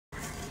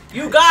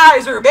You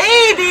guys are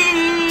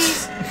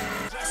babies!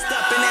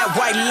 Step in that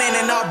white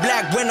linen, all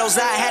black windows.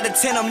 I had to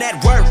tend them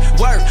that work.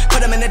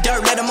 Put them in the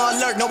dirt, let them all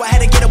lurk. No, I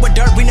had to get it with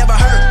dirt. We never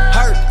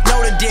hurt.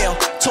 Know the deal.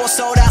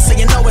 Torsoed out, so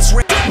you know it's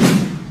real.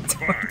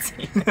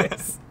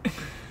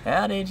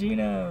 How did you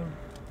know?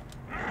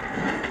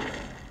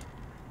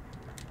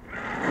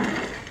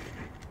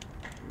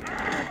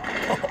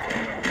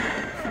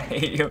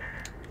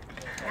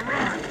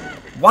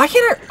 Why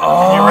can't I?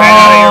 Oh, you ran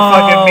out of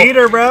your fucking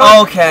meter,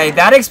 bro. Okay,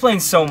 that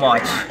explains so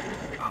much.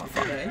 Oh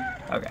fuck.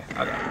 Okay.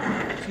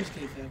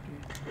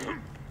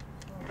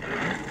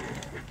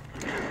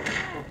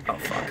 Oh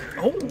fuck.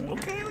 Oh,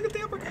 okay. Look at the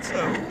uppercuts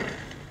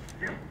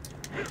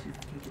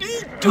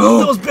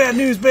though. Those bad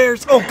news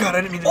bears. Oh god,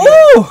 I didn't mean to.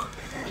 Oh.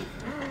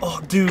 Oh,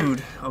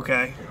 dude.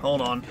 Okay, hold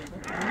on.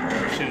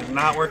 Shit is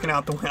not working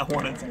out the way I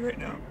want it to right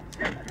now.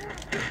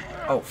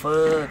 Oh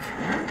fuck.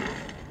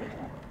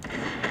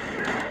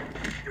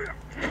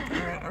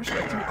 Alright, I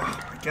respect you. Oh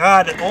my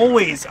god,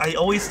 I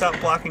always stop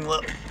blocking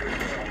low.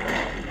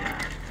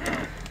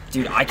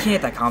 Dude, I can't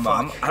hit that combo.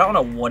 I don't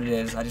know what it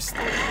is. It's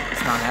not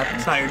happening.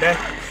 It's not your day.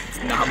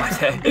 It's not my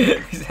day.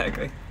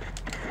 Exactly.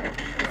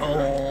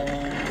 Oh,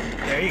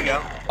 there you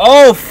go.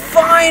 Oh,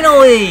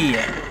 finally!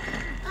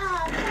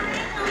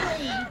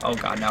 Oh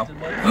god, no.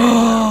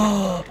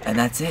 And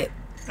that's it.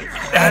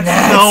 And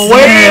that's no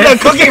way it. the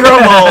cookie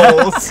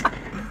crumbles!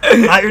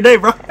 Not your day,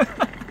 bro.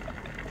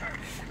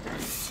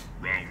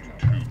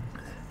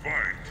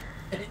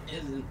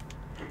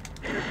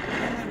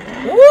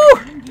 Woo!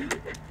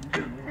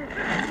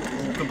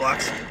 Good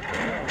blocks.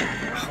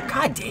 Oh,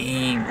 god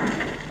dang.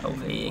 Oh,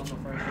 Vic.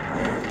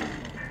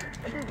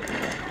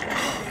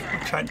 I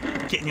tried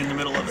getting you in the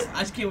middle of it.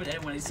 I just can't with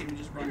anyone. I see me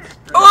just run.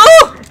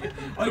 Oh!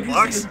 Good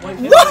blocks. What?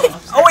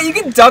 Oh, wait, you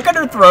can duck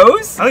under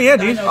throws? Oh, yeah,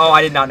 dude. Oh,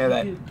 I did not know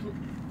that.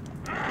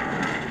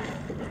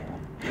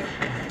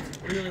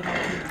 You're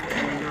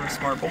a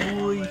smart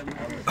boy.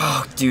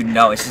 Oh, dude,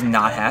 no, it's just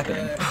not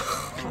happening.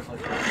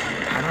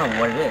 I don't know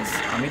what it is.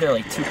 I'm either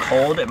like too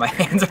cold and my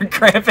hands are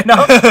cramping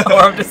up, or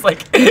I'm just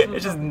like,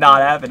 it's just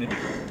not happening.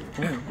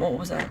 Ooh, whoa, what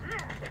was that?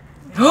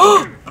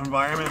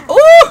 Environment.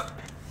 Oh!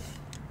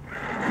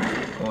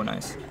 Oh,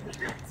 nice.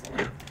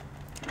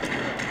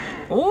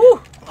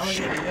 Ooh! I'm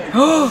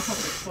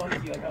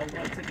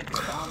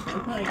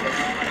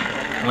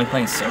only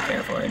playing so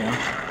careful right now.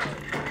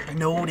 I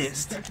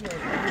noticed.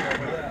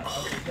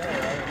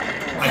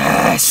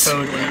 Yes!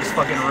 Totally just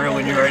fucking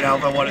ruin you right now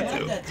if I wanted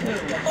to.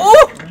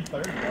 Oh!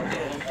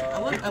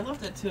 I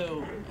left it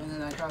too, and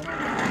then I got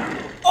home.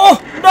 Oh,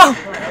 no!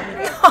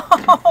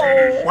 No!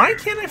 Why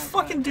can't I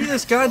fucking do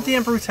this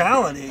goddamn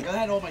brutality? I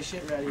had all my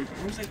shit ready.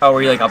 Oh,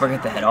 were you like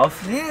uppercut the head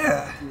off?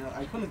 Yeah.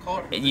 I couldn't call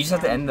it. You just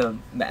have to end the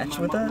match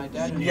with that?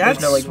 Yeah,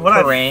 There's no like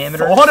what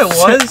parameters. I thought it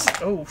was.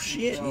 Oh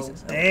shit.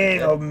 Jesus.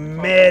 Dang, a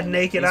mad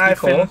naked eye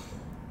Cool. fin. Oh,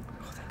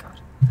 thank God.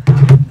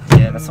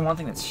 Yeah, that's the one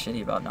thing that's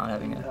shitty about not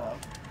having a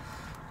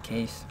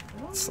case.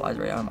 It slides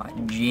right out of my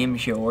gym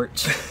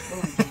shorts.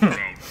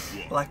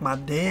 Like my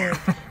dad.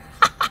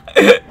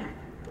 God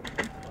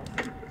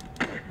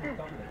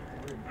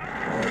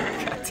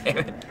damn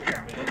it.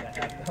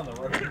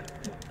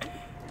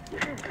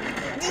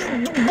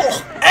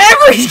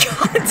 Every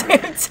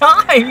goddamn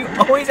time! You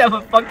always have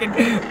a fucking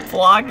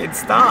block in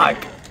stock.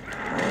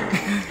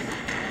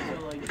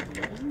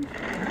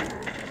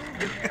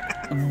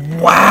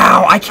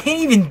 Wow, I can't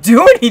even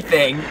do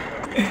anything!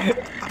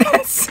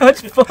 That's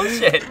such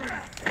bullshit.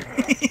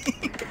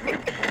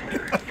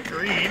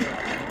 Agreed.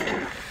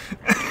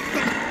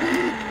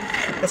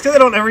 That's because I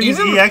don't ever use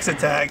EX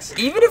attacks.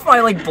 Even if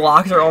my like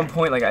blocks are on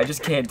point, like I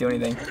just can't do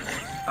anything.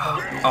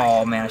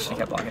 Oh man, I should have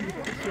kept blocking.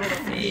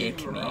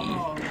 Fake me.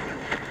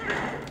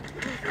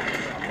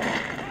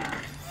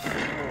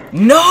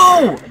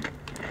 No!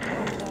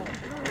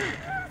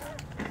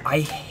 I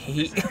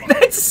hate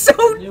that's so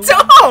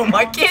dumb!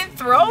 I can't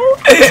throw!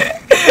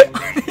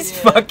 These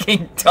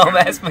fucking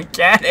dumbass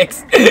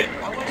mechanics.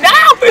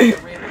 No!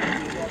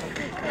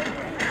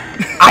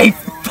 I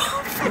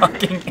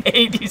fucking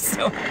hate you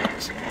so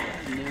much.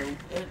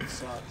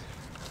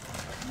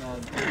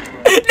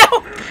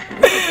 No!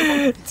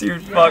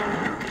 Dude, fuck.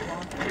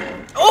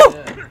 Oh!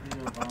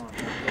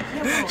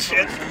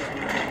 Shit.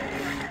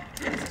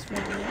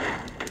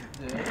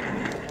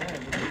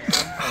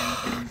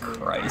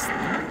 Christ.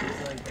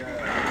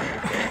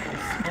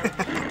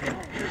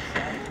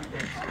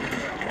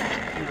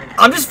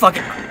 I'm just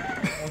fucking.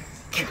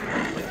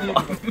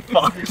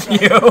 Fuck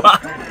you.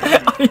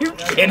 Are you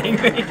kidding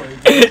me?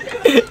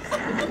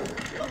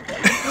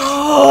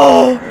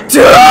 Oh,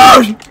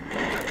 dude!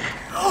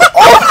 Oh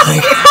my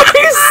God, are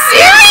you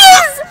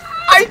serious?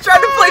 I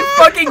tried to play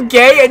fucking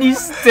gay and you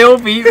still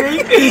beat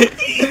me?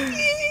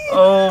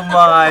 Oh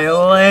my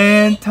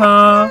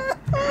Lanta.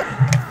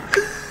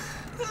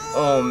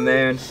 Oh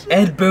man.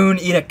 Ed Boon,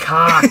 eat a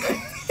cock.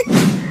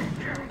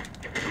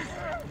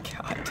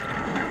 God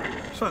damn.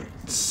 I just want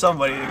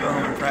somebody to go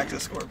home and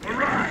practice Scorpion.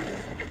 I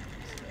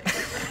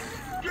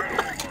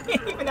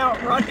can't even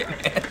outrun it,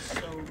 man.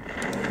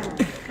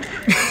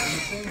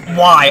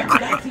 Why?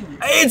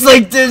 It's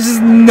like there's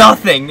just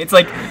nothing. It's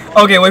like,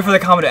 okay, wait for the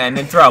combo to end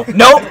and throw.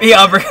 Nope, he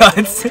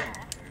uppercuts.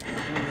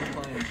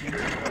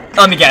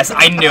 Let me guess,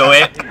 I knew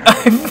it.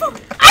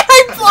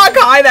 I block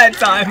high that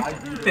time.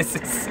 This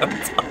is so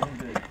dumb.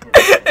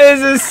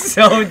 This is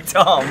so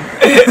dumb.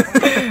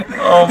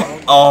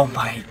 Oh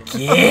my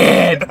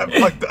god. I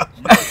fucked up.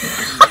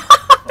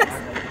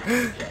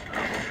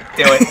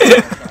 Do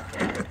it.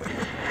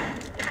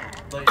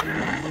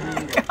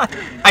 God,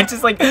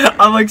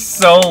 I'm like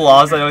so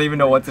lost. I don't even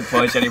know what to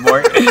push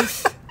anymore.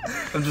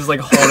 I'm just like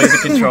holding the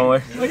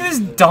controller. Look at this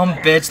dumb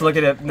bitch. Look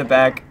at it in the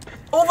back.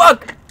 Oh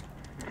fuck!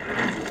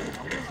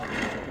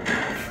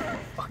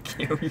 Fuck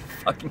you, you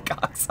fucking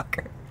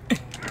cocksucker.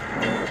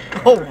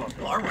 Oh,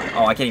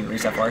 oh, I can't even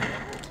reach that far.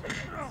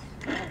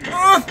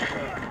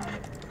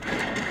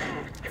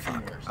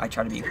 Fuck! I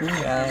try to be cool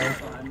guy.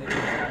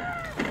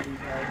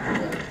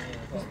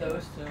 Just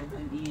those two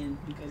and Ian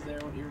because they're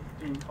what you're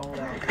being called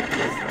out.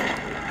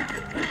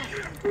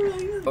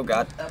 Oh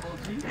god.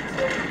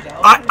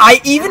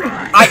 I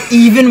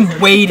even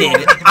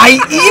waited. I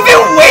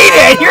even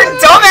waited! Your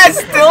dumbass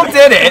still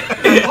did it!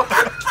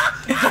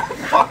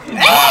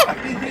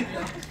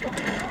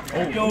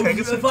 Yo, okay,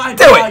 if I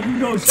do die, it! you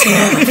know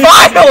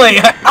Finally!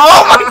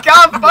 Oh my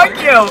god, fuck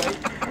you!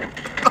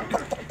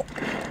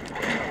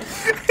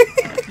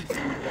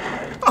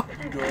 Oh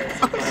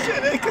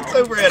shit, it gets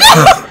overhead.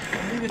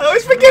 I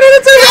always forget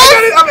it.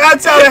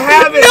 That's how to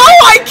have it. No,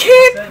 I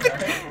can't!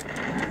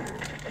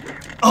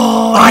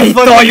 Oh, I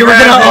thought you were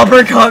gonna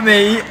uppercut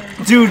me.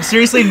 Dude,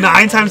 seriously,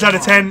 9 times out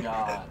of 10,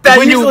 That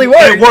when usually it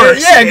works.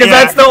 works. Yeah, because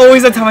that's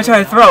always the time I try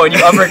to throw and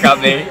you uppercut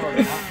me.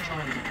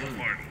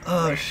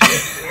 Oh shit.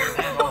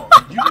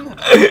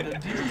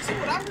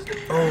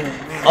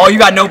 Oh, you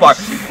got no bar.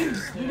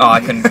 Oh, I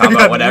couldn't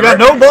combo, whatever. You got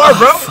no bar,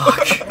 bro. Oh,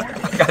 fuck.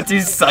 I got too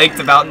psyched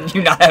about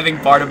you not having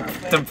bar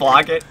to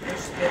block it.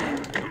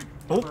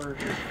 Oh.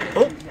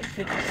 Oh.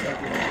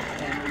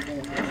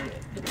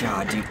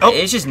 God, dude, Oh.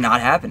 it's just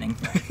not happening.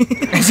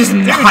 It's just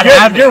not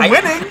happening. You're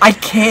winning. I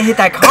can't hit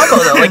that combo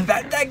though. Like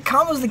that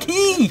combo's the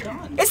key.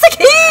 It's the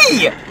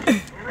key.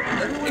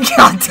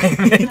 God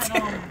damn it.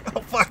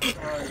 Oh fuck.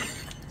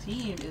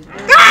 team is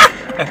Damn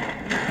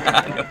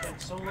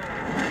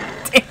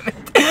it.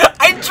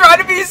 I try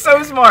to be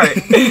so smart.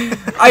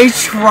 I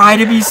try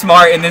to be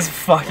smart in this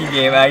fucking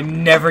game and I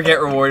never get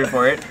rewarded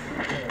for it.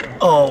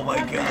 Oh my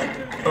god.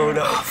 Oh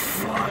no. Oh,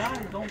 fuck.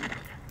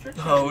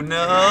 Oh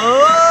no.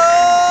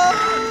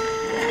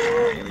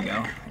 Here we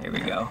go. Here we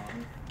go.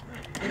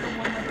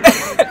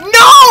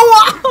 No!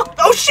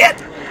 Oh shit!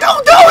 No,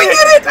 I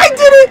did it! I did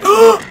it!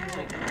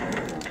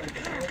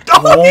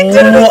 Oh, he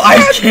did it!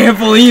 I can't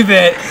believe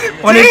it.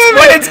 When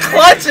it's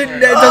clutch, it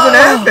doesn't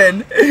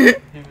happen.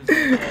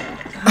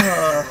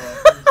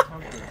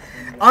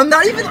 I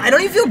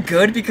don't even feel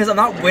good because I'm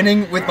not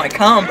winning with my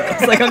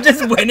combos. Like, I'm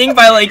just winning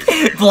by, like,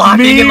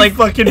 blocking and, like,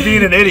 fucking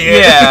being an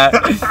idiot. Yeah.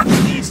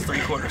 Needs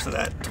 3/4 of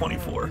that.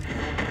 24.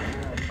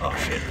 Oh,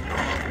 shit.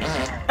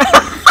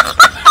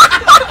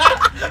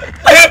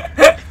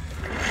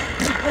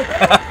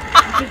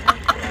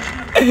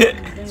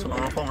 That's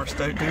what I'm former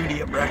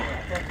duty up, right?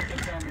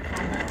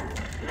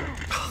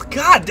 Oh,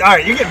 God.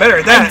 Alright, you get better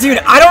at that. Dude,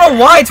 I don't know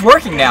why it's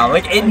working now.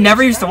 Like, it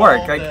never used to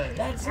work. Like,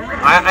 it's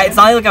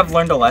not like I've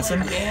learned a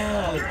lesson.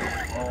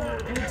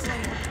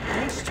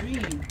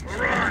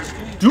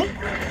 Don't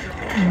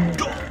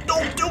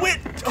do it!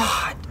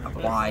 God,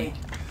 why?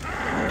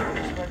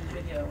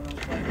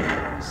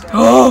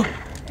 Oh!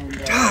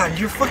 God,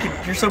 you're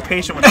so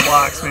patient with the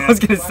blocks, man. I was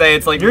gonna say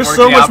it's like You're working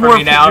so much out for more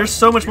me now. You're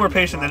so much more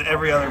patient than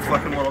every other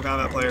fucking Mortal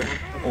Kombat player.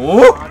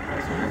 Oh!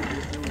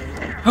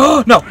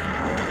 Oh no!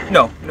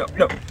 No! No!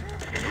 No!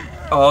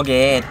 Oh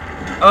god!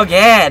 Oh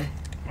god!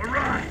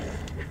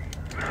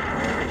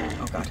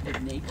 Oh god!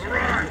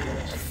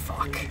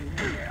 Fuck!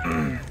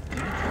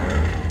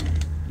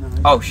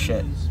 Oh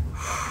shit!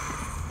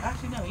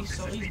 Actually, no, he's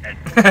so easy.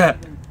 Look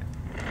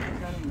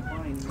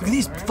at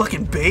these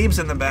fucking babes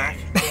in the back.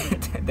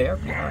 They are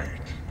behind.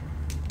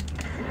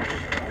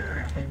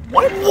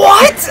 What?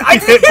 What? I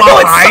didn't know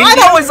what side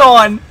I was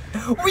on.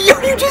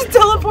 You just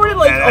teleported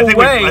like Man,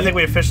 away. I think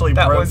we officially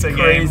that broke was the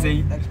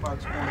crazy. game.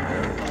 Xbox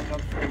One, like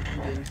up for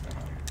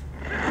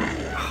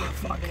Oh,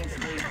 fuck.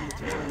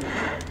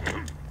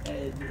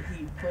 and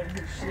he put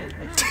his shit.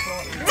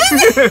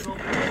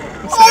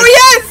 Oh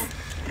yes!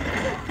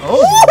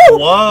 Oh,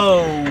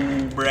 whoa,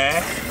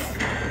 bruh.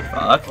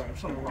 Fuck.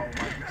 Something wrong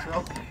with my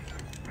control.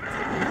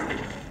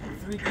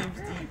 3 games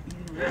deep,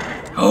 even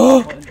red.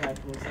 Oh.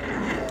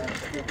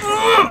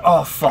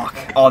 Oh fuck.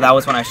 Oh, that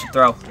was when I should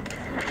throw.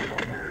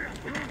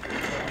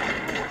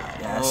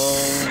 Yes.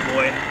 Oh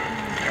boy.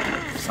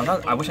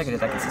 Sometimes I wish I could hit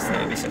that consistently.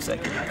 It'd be so sick.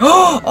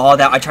 Oh,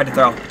 that I tried to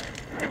throw.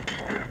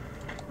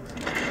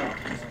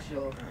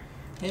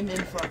 Him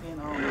and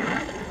fucking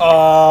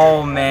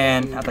Oh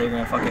man, I thought you were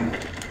gonna fucking.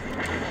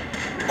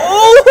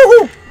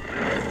 Oh!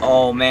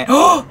 Oh man.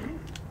 Oh!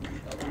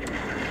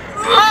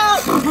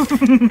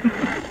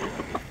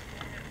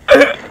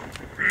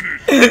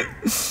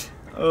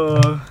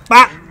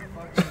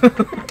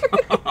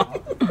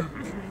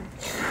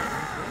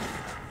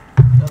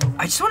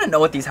 want to know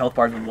what these health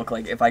bars would look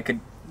like if I could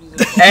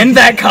end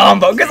that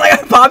combo. Because I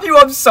pop you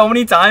up so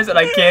many times and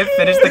I can't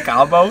finish the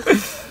combo.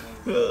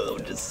 Oh,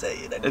 I'm just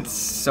saying. It's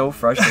so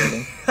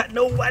frustrating. I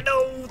know.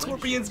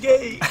 Scorpion's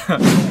gay.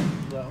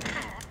 No!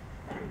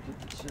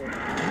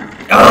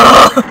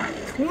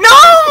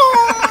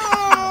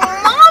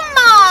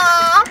 Mama!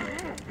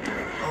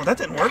 Oh, that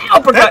didn't work.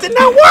 Uppercut. That did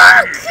not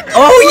work!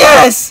 Oh,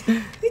 yes!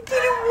 It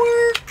didn't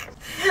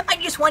work. I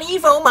just want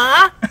Evo,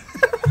 Ma.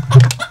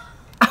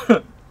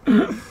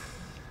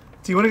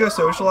 Do you want to go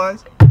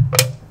socialize?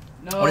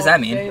 No, What does that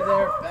mean? stay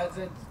there,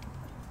 pheasant.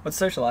 Let's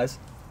socialize.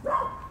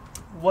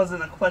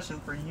 Wasn't a question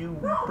for you,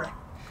 Brett.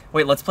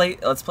 Wait, let's play,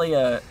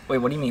 wait,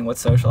 what do you mean, what's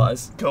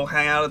socialize? Go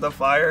hang out at the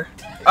fire.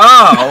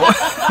 Oh!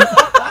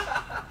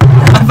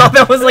 I thought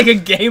that was like a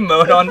game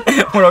mode on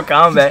Mortal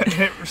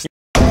Kombat.